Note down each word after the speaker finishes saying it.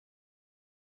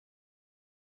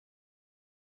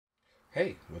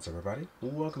Hey, what's up everybody?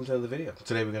 Welcome to another video.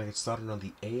 Today we're going to get started on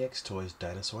the AXYtoys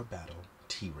Dinosaur Battle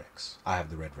T-Rex. I have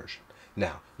the red version.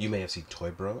 Now, you may have seen Toy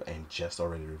Bro and just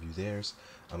already reviewed theirs.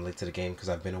 I'm late to the game because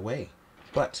I've been away,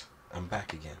 but I'm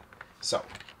back again. So,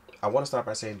 I want to start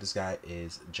by saying this guy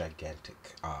is gigantic,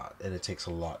 and it takes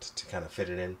a lot to kind of fit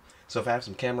it in. So if I have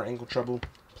some camera angle trouble,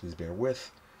 please bear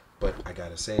with. But I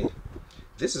gotta say,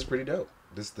 this is pretty dope.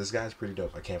 This guy's pretty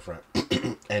dope. I can't front.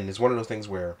 And it's one of those things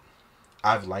where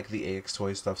I've liked the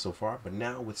AXYtoys stuff so far, but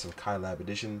now with some Kylab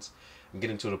editions, I'm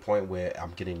getting to the point where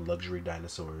I'm getting luxury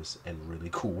dinosaurs and really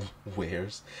cool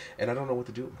wares, and I don't know what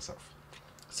to do with myself.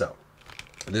 So,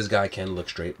 this guy can look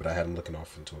straight, but I had him looking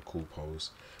off into a cool pose,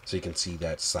 so you can see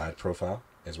that side profile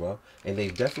as well. And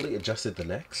they've definitely adjusted the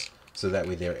necks, so that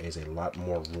way there is a lot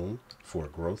more room for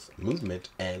growth, movement,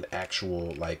 and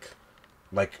actual, like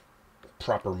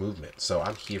proper movement. So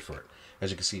I'm here for it.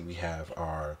 As you can see, we have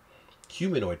our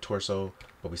humanoid torso,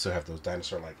 but we still have those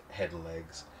dinosaur-like head and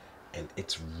legs, and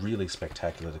it's really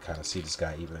spectacular to kind of see this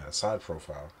guy even at a side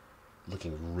profile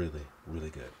looking really, really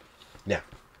good. Now,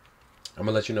 I'm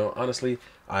gonna let you know, honestly,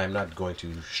 I am not going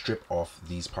to strip off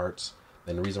these parts,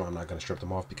 and the reason why I'm not going to strip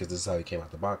them off because this is how he came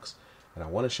out the box, and I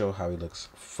want to show how he looks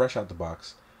fresh out the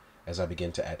box as I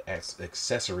begin to add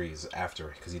accessories after,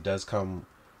 because he does come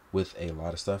with a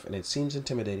lot of stuff, and it seems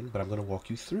intimidating, but I'm going to walk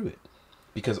you through it.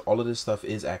 Because all of this stuff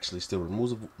is actually still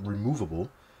removable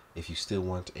if you still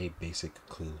want a basic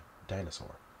clean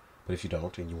dinosaur. But if you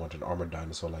don't and you want an armored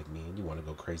dinosaur like me and you want to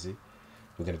go crazy,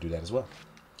 we're going to do that as well.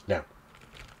 Now,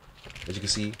 as you can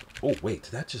see, oh wait,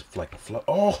 did that just like a flood?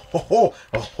 Oh.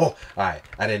 Alright,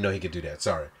 I didn't know he could do that.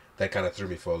 Sorry. That kind of threw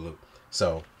me for a loop.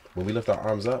 So, when we lift our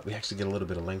arms up, we actually get a little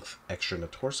bit of length extra in the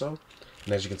torso.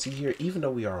 And as you can see here, even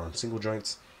though we are on single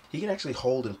joints, he can actually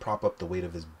hold and prop up the weight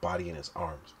of his body and his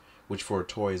arms, which for a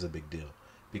toy is a big deal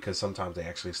because sometimes they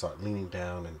actually start leaning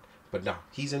down, but no,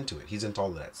 he's into it. He's into all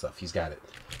of that stuff. He's got it.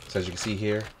 So as you can see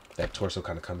here, that torso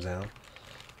kind of comes down.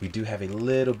 We do have a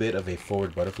little bit of a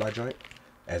forward butterfly joint.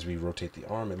 As we rotate the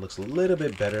arm, it looks a little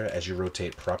bit better as you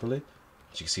rotate properly.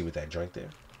 As you can see with that joint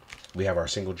there. We have our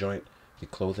single joint. The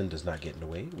clothing does not get in the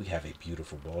way. We have a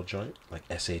beautiful ball joint like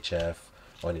SHF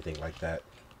or anything like that.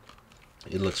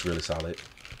 It looks really solid,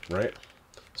 right?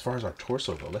 As far as our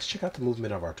torso though, let's check out the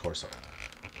movement of our torso.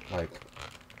 Like,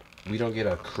 we don't get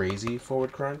a crazy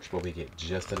forward crunch, but we get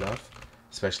just enough,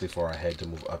 especially for our head to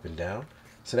move up and down.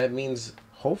 So that means,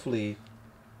 hopefully,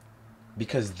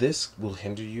 because this will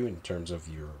hinder you in terms of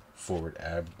your forward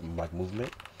ab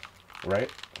movement, right?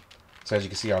 So as you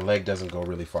can see, our leg doesn't go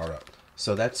really far up.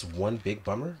 So that's one big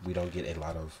bummer. We don't get a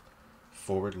lot of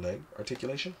forward leg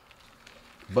articulation,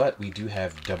 but we do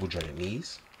have double jointed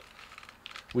knees,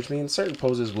 which means certain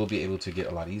poses will be able to get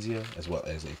a lot easier, as well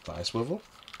as a thigh swivel.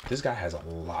 This guy has a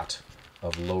lot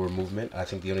of lower movement. I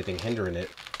think the only thing hindering it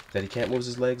that he can't move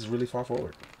his legs really far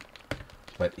forward.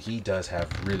 But he does have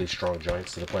really strong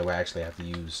joints to the point where I actually have to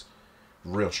use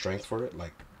real strength for it.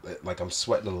 Like I'm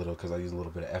sweating a little because I use a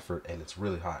little bit of effort and it's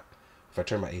really hot. If I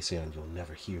turn my AC on, you'll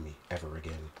never hear me ever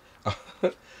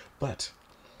again. But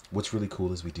what's really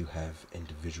cool is we do have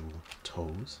individual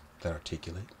toes that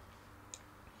articulate.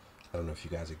 I don't know if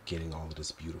you guys are getting all of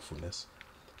this beautifulness,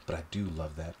 but I do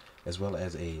love that, as well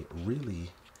as a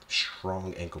really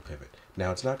strong ankle pivot.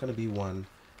 Now, it's not going to be one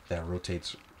that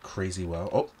rotates crazy well.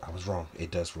 Oh, I was wrong. It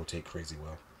does rotate crazy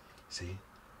well. See?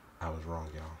 I was wrong,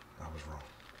 y'all. I was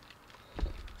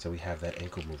wrong. So we have that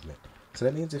ankle movement. So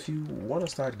that means if you want to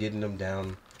start getting them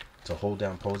down to hold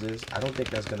down poses, I don't think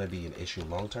that's going to be an issue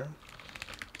long term.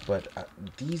 But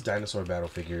these dinosaur battle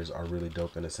figures are really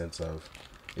dope in the sense of,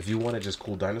 if you wanted just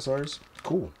cool dinosaurs,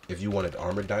 cool. If you wanted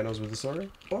armored dinos with a story,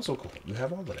 also cool. You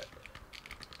have all of that.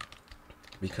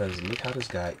 Because look how this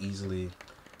guy easily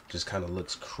just kind of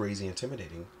looks crazy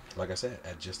intimidating, like I said,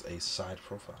 at just a side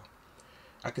profile.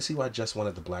 I can see why I just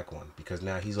wanted the black one, because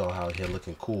now he's all out here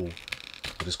looking cool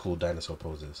with his cool dinosaur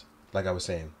poses. Like I was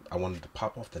saying, I wanted to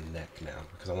pop off the neck now,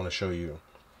 because I want to show you.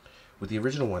 With the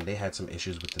original one, they had some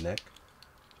issues with the neck,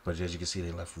 but as you can see,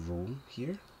 they left room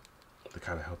here to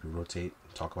kind of help you rotate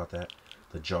and talk about that.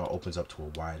 The jaw opens up to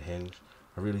a wide hinge.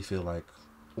 I really feel like,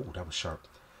 oh, that was sharp.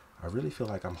 I really feel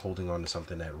like I'm holding on to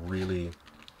something that really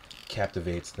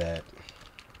captivates that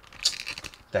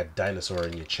dinosaur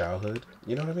in your childhood.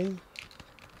 You know what I mean?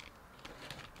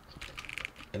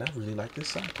 And I really like this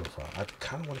side profile. I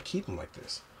kind of want to keep him like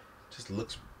this. Just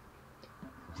looks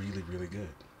really, really good.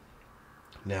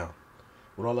 Now,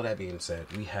 with all of that being said,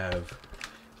 we have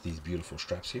these beautiful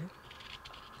straps here.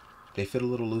 They fit a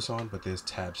little loose on, but there's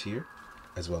tabs here,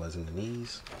 as well as in the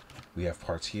knees. We have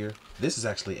parts here. This is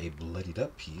actually a bloodied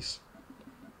up piece,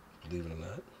 believe it or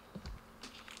not.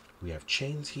 We have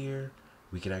chains here.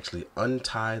 We can actually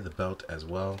untie the belt as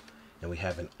well. And we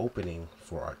have an opening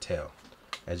for our tail.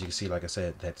 As you can see, like I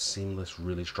said, that seamless,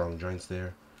 really strong joints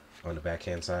there on the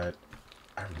backhand side.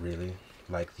 I really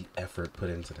like the effort put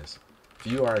into this. If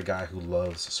you are a guy who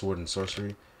loves sword and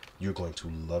sorcery, you're going to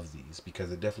love these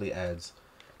because it definitely adds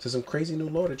to some crazy new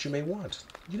lore that you may want.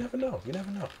 You never know. You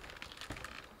never know.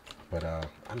 But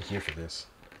I'm here for this.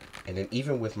 And then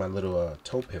even with my little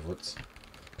toe pivots,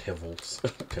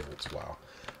 wow.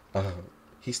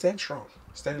 He stands strong.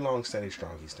 Steady long, steady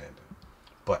strong, he's standing.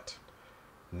 But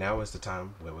now is the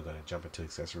time where we're going to jump into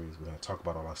accessories. We're going to talk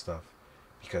about all our stuff.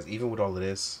 Because even with all of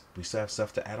this, we still have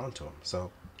stuff to add on to them.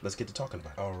 So let's get to talking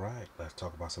about it. Alright, let's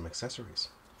talk about some accessories.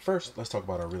 First, let's talk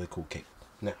about our really cool cape.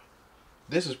 Now,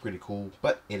 this is pretty cool,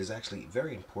 but it is actually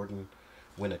very important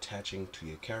when attaching to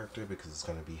your character because it's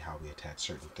going to be how we attach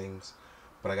certain things.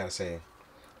 But I gotta say,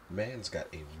 man's got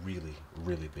a really,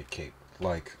 really big cape.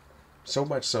 Like, so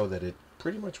much so that it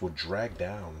pretty much will drag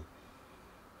down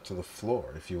to the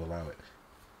floor if you allow it.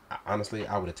 Honestly,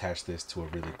 I would attach this to a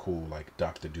really cool, like,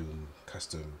 Doctor Doom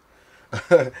custom.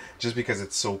 Just because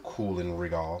it's so cool in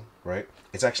Regal, right?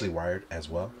 It's actually wired as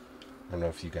well. I don't know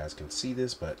if you guys can see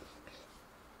this, but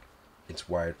it's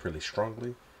wired pretty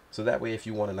strongly. So that way, if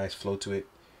you want a nice flow to it,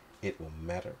 it will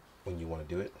matter when you want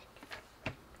to do it.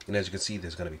 And as you can see,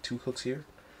 there's going to be 2 hooks here,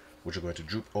 which are going to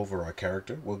droop over our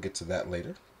character. We'll get to that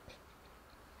later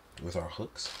with our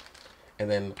hooks. And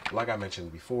then, like I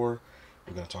mentioned before,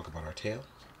 we're going to talk about our tail.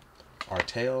 Our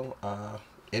tail,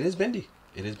 it is bendy.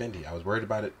 It is bendy. I was worried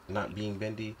about it not being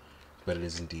bendy, but it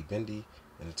is indeed bendy.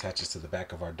 It attaches to the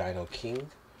back of our Dino King,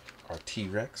 our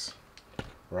T-Rex,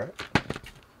 right?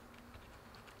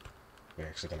 We're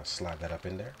actually going to slide that up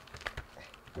in there,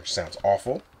 which sounds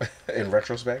awful in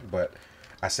retrospect, but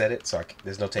I said it, so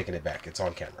there's no taking it back. It's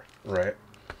on camera, right?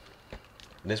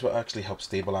 And this will actually help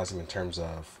stabilize him in terms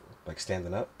of like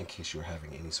standing up in case you're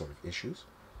having any sort of issues.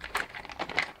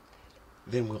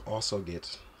 Then we'll also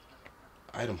get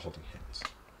item holding hands.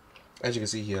 As you can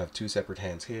see, you have 2 separate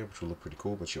hands here, which will look pretty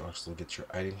cool, but you also get your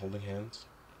item holding hands.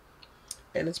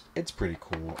 And it's pretty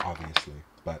cool, obviously,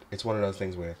 but it's one of those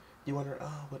things where you wonder,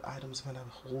 oh, what items am I gonna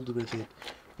hold with it?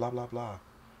 Blah, blah, blah.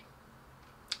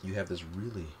 You have this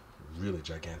really, really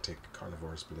gigantic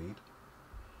carnivorous blade.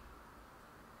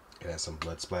 It has some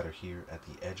blood splatter here at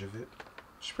the edge of it,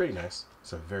 which is pretty nice.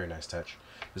 It's a very nice touch.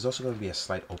 There's also going to be a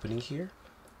slight opening here,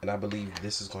 and I believe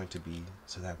this is going to be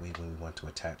so that way when we want to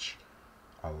attach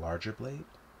a larger blade,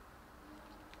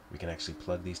 we can actually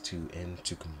plug these 2 in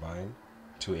to combine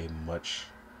to a much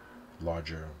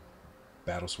larger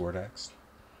battle sword axe,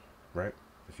 right?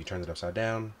 If you turn it upside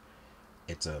down,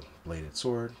 it's a bladed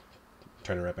sword.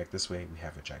 Turn it right back this way, we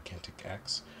have a gigantic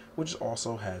axe, which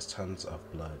also has tons of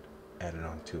blood added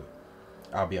on to it.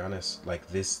 I'll be honest, like,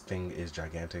 this thing is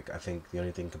gigantic. I think the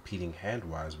only thing competing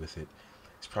hand-wise with it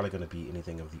is probably going to be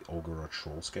anything of the ogre or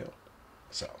troll scale.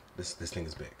 So, this thing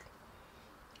is big.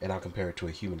 And I'll compare it to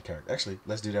a human character. Actually,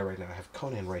 let's do that right now. I have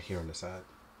Conan right here on the side.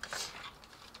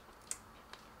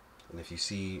 And if you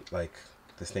see, like,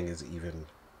 this thing is even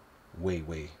way,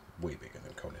 way, way bigger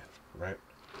than Conan, right?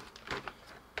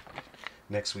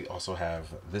 Next, we also have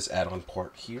this add-on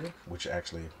part here, which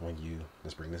actually,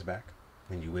 let's bring this back.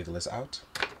 When you wiggle this out,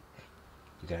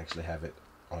 you can actually have it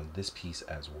on this piece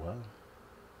as well.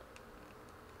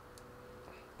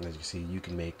 And as you see, you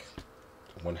can make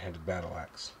a one-handed battle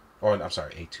axe. Or, I'm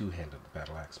sorry, a 2-handed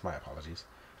battle axe. My apologies.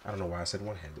 I don't know why I said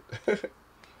one-handed.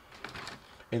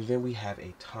 And then we have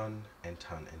a ton and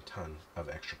ton and ton of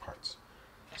extra parts.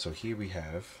 So here we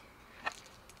have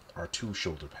our 2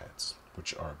 shoulder pads,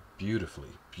 which are beautifully,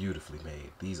 beautifully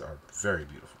made. These are very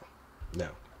beautiful.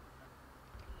 Now,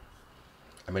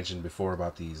 I mentioned before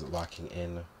about these locking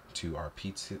in to our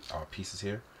pieces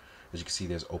here. As you can see,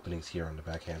 there's openings here on the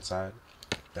backhand side.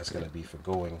 That's going to be for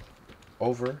going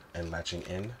over and latching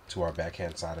in to our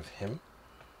backhand side of him.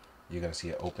 You're going to see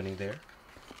an opening there.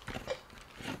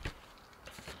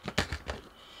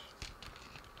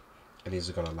 And these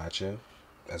are going to latch in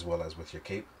as well as with your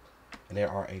cape. And there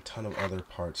are a ton of other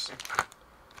parts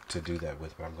to do that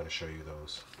with, but I'm going to show you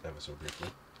those ever so briefly.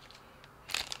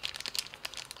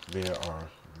 There are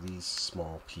these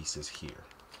small pieces here.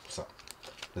 So,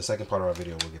 the second part of our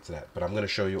video, we'll get to that. But I'm going to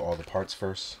show you all the parts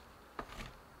first.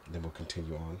 Then we'll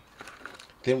continue on.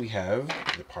 Then we have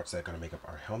the parts that are going to make up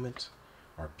our helmet.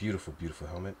 Our beautiful, beautiful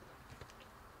helmet.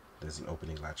 There's an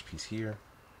opening latch piece here.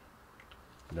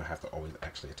 You don't have to always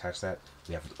actually attach that.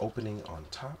 We have an opening on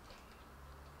top.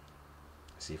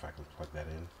 Let's see if I can plug that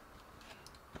in.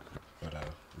 But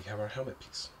we have our helmet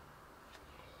piece.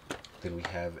 Then we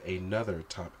have another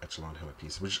top echelon helmet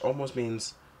piece, which almost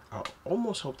means I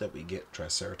almost hope that we get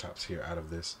Triceratops here out of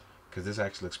this, because this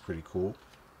actually looks pretty cool.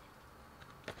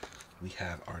 We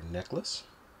have our necklace.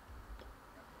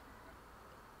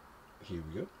 Here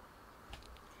we go.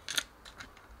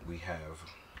 We have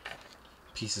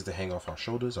pieces to hang off our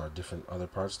shoulders, or different other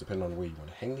parts, depending on where you want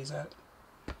to hang these at.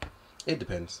 It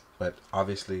depends, but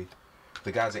obviously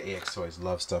the guys at AXYtoys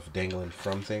love stuff dangling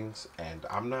from things, and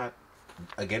I'm not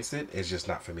against it. It's just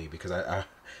not for me, because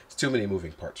it's too many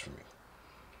moving parts for me.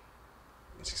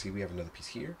 As you see, we have another piece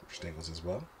here, which dangles as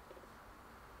well.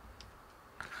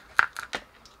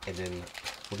 And then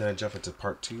we're going to jump into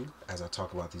part 2 as I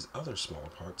talk about these other smaller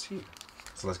parts here.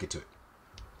 So let's get to it.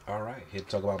 Alright, here to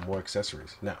talk about more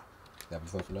accessories. Now, that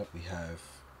we've opened up, we have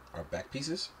our back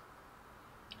pieces.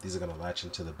 These are going to latch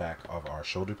into the back of our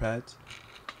shoulder pads.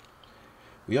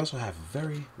 We also have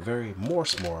more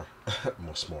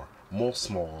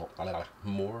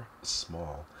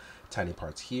small tiny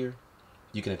parts here.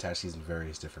 You can attach these in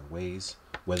various different ways.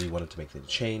 Whether you wanted to make them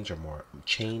chain or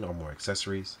more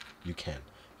accessories, you can.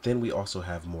 Then we also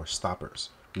have more stoppers.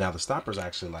 Now the stoppers I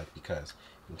actually like, because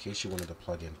in case you wanted to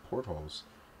plug in portholes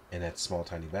in that small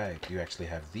tiny bag, you actually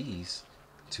have these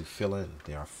to fill in.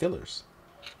 They are fillers.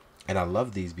 And I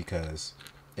love these because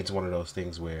it's one of those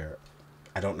things where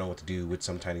I don't know what to do with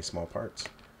some tiny small parts.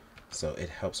 So it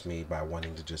helps me by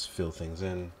wanting to just fill things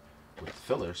in with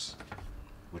fillers,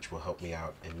 which will help me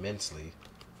out immensely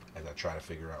as I try to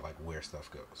figure out like where stuff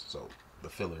goes. So the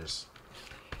fillers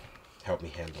help me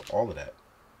handle all of that,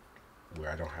 where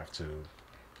I don't have to,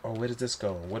 oh, where does this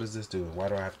go? And what does this do? And why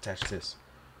do I have to attach this?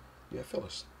 You have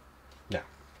fillers. Now,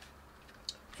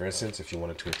 for instance, if you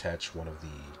wanted to attach one of the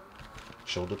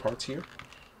shoulder parts here,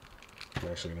 I'm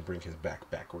actually going to bring his back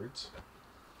backwards.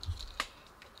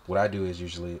 What I do is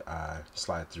usually I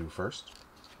slide through first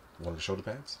one of the shoulder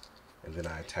pads, and then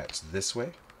I attach this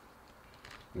way.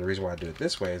 And the reason why I do it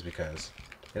this way is because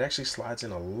it actually slides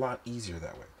in a lot easier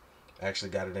that way. I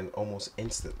actually got it in almost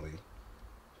instantly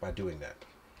by doing that.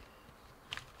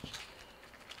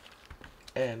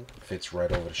 And fits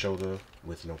right over the shoulder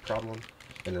with no problem.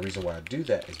 And the reason why I do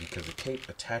that is because the cape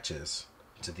attaches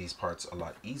to these parts a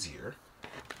lot easier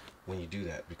when you do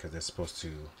that, because they're supposed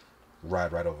to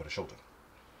ride right over the shoulder.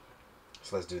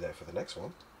 So let's do that for the next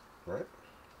one, right?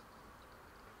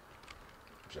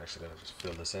 I'm actually going to just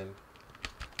fill this in.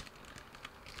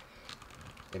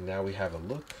 And now we have a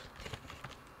look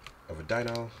of a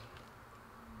dino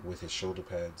with his shoulder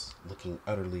pads looking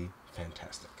utterly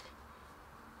fantastic.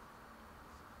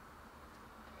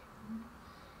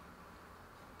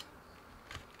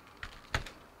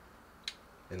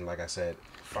 And like I said,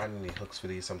 finding the hooks for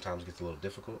these sometimes gets a little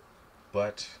difficult,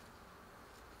 but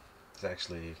it's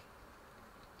actually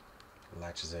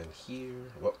latches in here.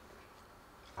 Well,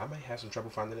 I might have some trouble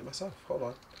finding it myself. Hold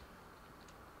on.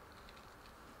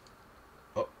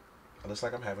 Oh, it looks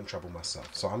like I'm having trouble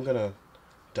myself. So I'm going to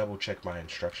double check my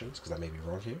instructions, because I may be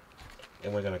wrong here,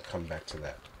 and we're going to come back to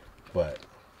that. But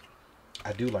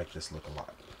I do like this look a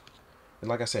lot. And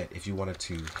like I said, if you wanted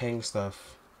to hang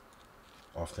stuff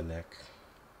off the neck,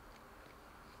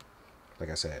 like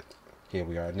I said, here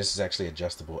we are. And this is actually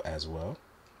adjustable as well.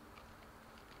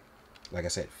 Like I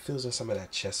said, fills in some of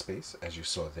that chest space, as you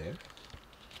saw there.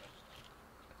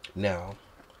 Now,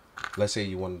 let's say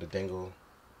you wanted to dangle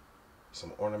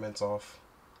some ornaments off.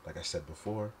 Like I said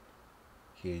before,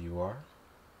 here you are,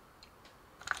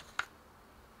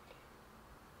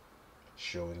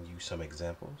 showing you some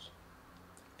examples.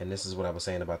 And this is what I was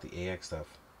saying about the AX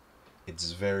stuff.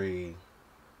 It's very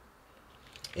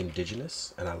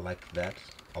indigenous, and I like that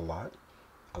a lot.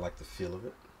 I like the feel of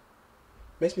it.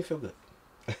 Makes me feel good.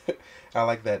 I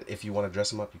like that if you want to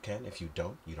dress them up, you can. If you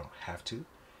don't have to.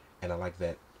 And I like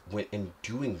that when in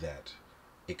doing that,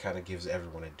 it kind of gives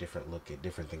everyone a different look at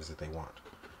different things that they want.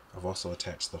 I've also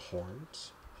attached the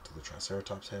horns to the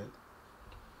Triceratops head.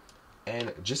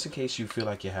 And just in case you feel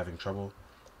like you're having trouble,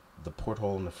 the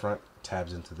porthole in the front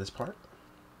tabs into this part,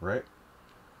 right?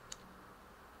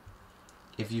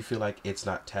 If you feel like it's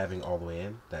not tabbing all the way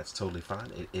in, that's totally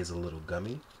fine. It is a little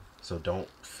gummy, so don't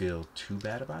feel too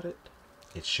bad about it.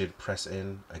 It should press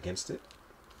in against it.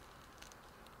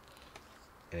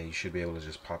 And you should be able to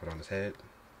just pop it on his head.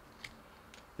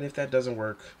 And if that doesn't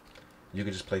work, you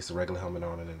can just place the regular helmet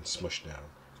on and then smush down.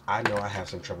 I know I have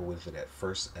some trouble with it at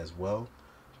first as well,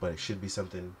 but it should be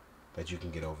something that you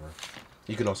can get over.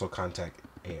 You can also contact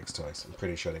AXYtoys. I'm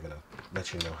pretty sure they're going to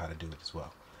let you know how to do it as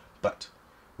well. But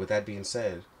with that being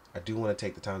said, I do want to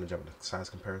take the time to jump into size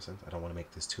comparisons. I don't want to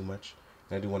make this too much.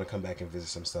 And I do want to come back and visit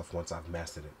some stuff once I've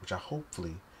mastered it, which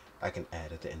hopefully I can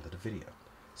add at the end of the video.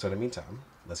 So in the meantime,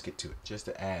 let's get to it. Just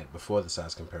to add, before the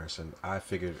size comparison, I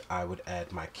figured I would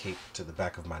add my cape to the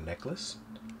back of my necklace.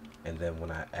 And then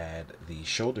when I add the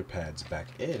shoulder pads back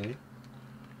in,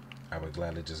 I would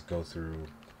gladly just go through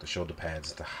the shoulder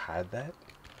pads to hide that.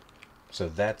 So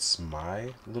that's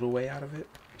my little way out of it.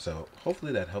 So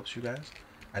hopefully that helps you guys.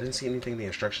 I didn't see anything in the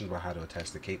instructions about how to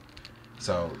attach the cape.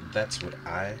 So that's what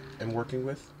I am working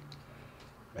with,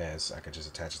 as I could just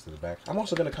attach it to the back. I'm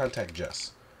also going to contact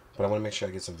Jess, but I want to make sure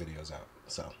I get some videos out.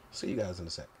 So see you guys in a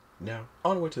sec. Now,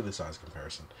 onward to the size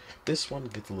comparison. This one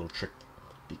gets a little tricky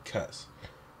because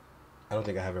I don't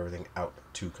think I have everything out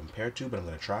to compare to, but I'm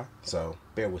going to try. So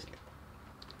bear with me.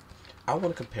 I want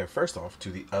to compare first off to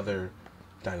the other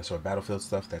Dinosaur Battlefield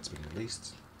stuff that's been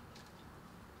released.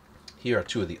 Here are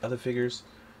two of the other figures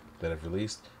that I've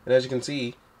released, and as you can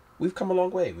see, we've come a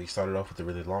long way. We started off with a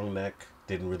really long neck,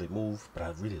 didn't really move, but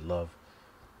I really love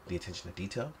the attention to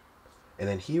detail. And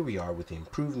then here we are with the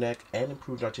improved neck and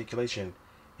improved articulation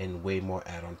and way more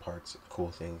add-on parts,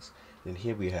 cool things. And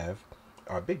here we have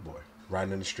our big boy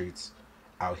riding in the streets,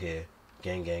 out here,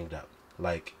 ganged up.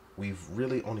 Like, we've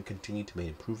really only continued to make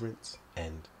improvements,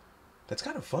 and that's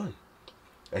kind of fun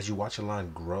as you watch a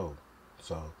line grow.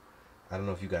 So I don't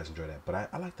know if you guys enjoy that, but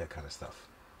I like that kind of stuff.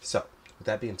 So with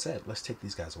that being said, let's take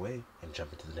these guys away and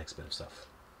jump into the next bit of stuff.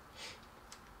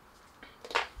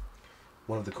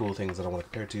 One of the cool things that I want to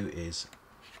compare to is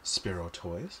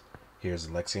AXYtoys. Here's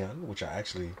Lexion, which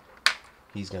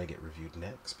he's going to get reviewed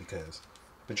next because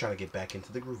I've been trying to get back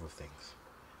into the groove of things.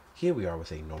 Here we are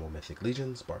with a normal Mythic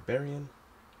Legions Barbarian.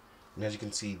 And as you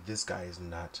can see, this guy is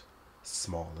not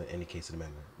small in any case of the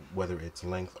matter. Whether it's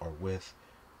length or width,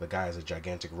 the guy is a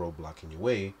gigantic roadblock in your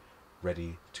way,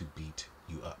 ready to beat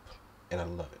you up. And I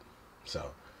love it.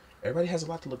 So, everybody has a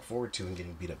lot to look forward to in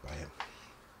getting beat up by him,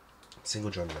 single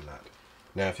jointed or not.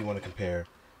 Now, if you want to compare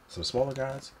some smaller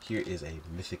guys, here is a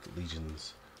Mythic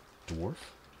Legions Dwarf.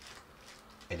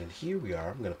 And then here we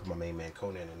are. I'm going to put my main man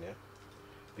Conan in there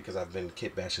because I've been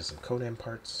kit bashing some Conan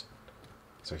parts.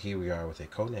 So here we are with a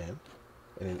Conan.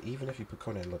 And then even if you put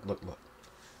Conan, look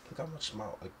how much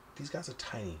small. Like, these guys are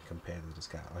tiny compared to this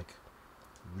guy. Like,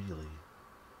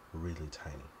 really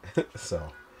tiny.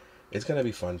 So it's going to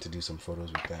be fun to do some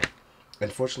photos with that.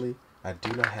 Unfortunately, I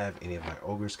do not have any of my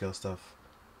ogre scale stuff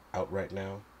out right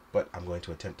now, but I'm going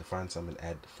to attempt to find some and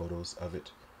add photos of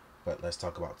it. But let's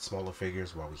talk about smaller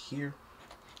figures while we're here.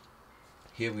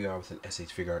 Here we are with an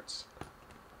SH Figuarts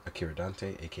Akira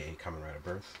Dante, aka Kamen Rider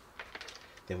Birth.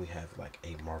 Then we have like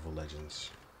a Marvel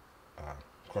Legends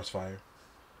Crossfire.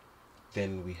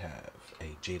 Then we have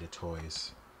a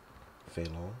AXYtoys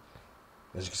Phelan.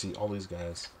 As you can see, all these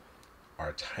guys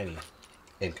are tiny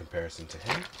in comparison to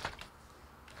him.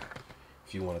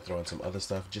 If you want to throw in some other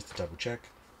stuff, just to double check,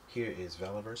 here is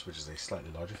Valiverse, which is a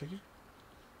slightly larger figure.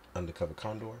 Undercover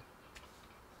Condor.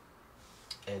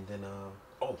 And then,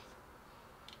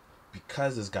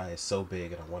 because this guy is so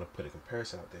big and I want to put a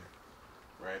comparison out there,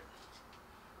 right?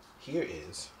 Here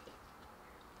is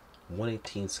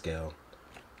 1/18 scale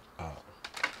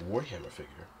Warhammer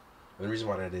figure. And the reason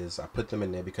why that is, I put them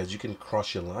in there because you can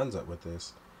cross your lines up with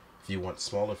this if you want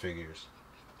smaller figures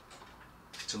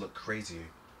to look crazier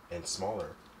and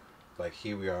smaller. Like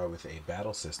here we are with a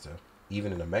Battle Sister,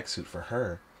 even in a mech suit for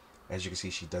her. As you can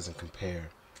see, she doesn't compare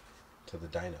to the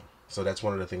Dino. So that's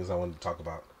one of the things I wanted to talk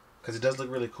about, because it does look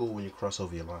really cool when you cross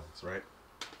over your lines, right?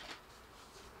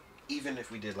 Even if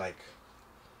we did like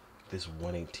this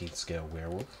 1/18 scale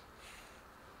werewolf,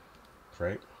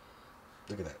 right?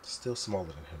 Look at that, still smaller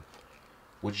than him.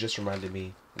 Which just reminded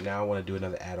me, now I want to do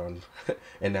another add-on,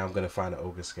 and now I'm going to find an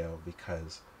ogre scale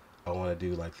because I want to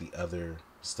do like the other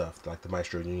stuff, like the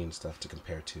Maestro Union stuff to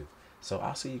compare to. So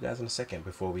I'll see you guys in a second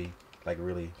before we like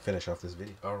really finish off this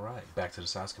video. Alright, back to the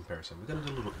size comparison. We're going to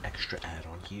do a little extra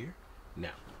add-on here.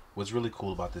 Now, what's really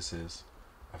cool about this is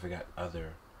I forgot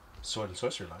other sword and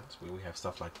sorcery lines where we have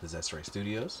stuff like the Zesray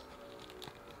Studios.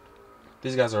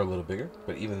 These guys are a little bigger,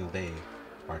 but even they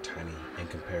are tiny in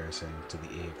comparison to the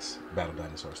AX Battle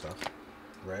Dinosaur stuff,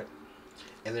 right?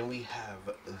 And then we have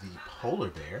the Polar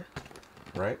Bear,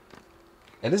 right?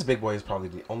 And this big boy is probably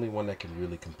the only one that can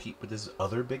really compete with this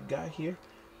other big guy here.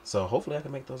 So hopefully I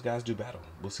can make those guys do battle.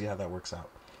 We'll see how that works out.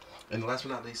 And last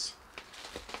but not least,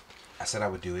 I said I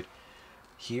would do it.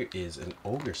 Here is an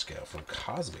ogre scale from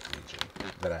Cosmic Legion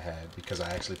that I had because I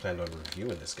actually planned on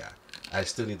reviewing this guy. I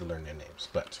still need to learn their names,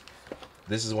 but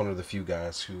this is one of the few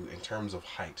guys who, in terms of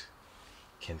height,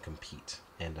 can compete.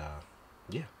 And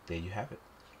yeah, there you have it.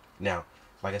 Now,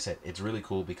 like I said, it's really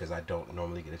cool because I don't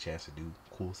normally get a chance to do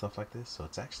cool stuff like this. So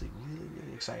it's actually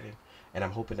really exciting. And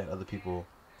I'm hoping that other people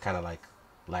kind of like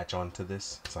latch on to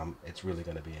this. So it's really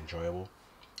going to be enjoyable.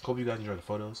 Hope you guys enjoy the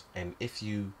photos. And if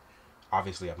you,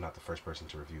 obviously I'm not the first person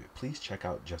to review it, please check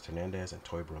out Just Hernandez and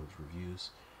Toy Bros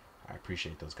reviews. I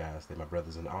appreciate those guys. They're my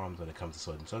brothers in arms when it comes to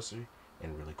sword and sorcery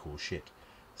and really cool shit.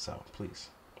 So please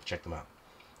check them out.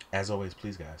 As always,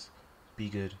 please guys, be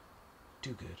good,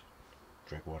 do good,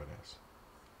 drink water, guys.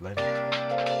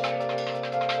 Later.